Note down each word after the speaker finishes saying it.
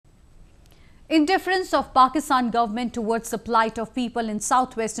Indifference of Pakistan government towards the plight of people in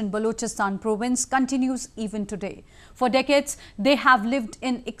southwestern Balochistan province continues even today. For decades, they have lived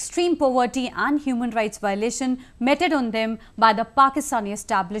in extreme poverty and human rights violation meted on them by the Pakistani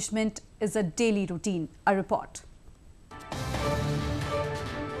establishment is a daily routine. A report.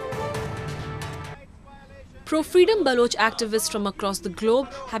 Pro-freedom Baloch activists from across the globe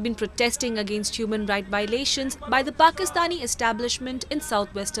have been protesting against human rights violations by the Pakistani establishment in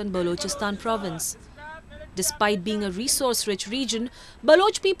southwestern Balochistan province. Despite being a resource-rich region,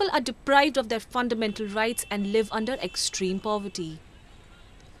 Baloch people are deprived of their fundamental rights and live under extreme poverty.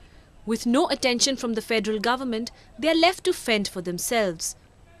 With no attention from the federal government, they are left to fend for themselves.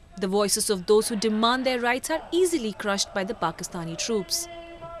 The voices of those who demand their rights are easily crushed by the Pakistani troops.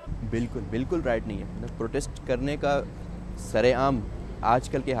 बिल्कुल right नहीं है। Protest करने का सरेआम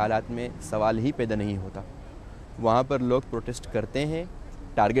आजकल के हालात में सवाल ही पैदा नहीं होता। वहाँ पर लोग प्रोटेस्ट करते हैं,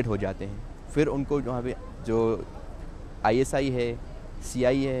 टारगेट हो जाते हैं, फिर उनको वहाँ पे जो ISI है,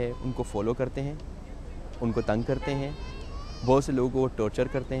 CIA है, उनको फॉलो करते हैं, उनको तंग करते हैं, बहुत से लोगों को वो टॉर्चर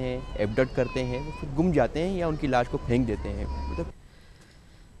करते हैं, एब्डक्ट करते हैं, फिर गुम जाते हैं या उनकी लाश को फेंक देते हैं।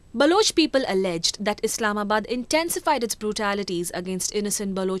 Baloch people alleged that Islamabad intensified its brutalities against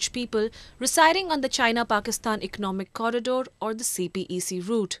innocent Baloch people residing on the China-Pakistan Economic Corridor or the CPEC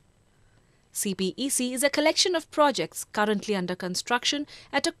route. CPEC is a collection of projects currently under construction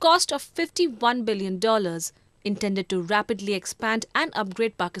at a cost of $51 billion, intended to rapidly expand and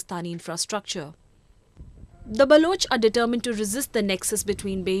upgrade Pakistani infrastructure. The Baloch are determined to resist the nexus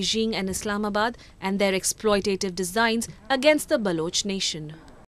between Beijing and Islamabad and their exploitative designs against the Baloch nation.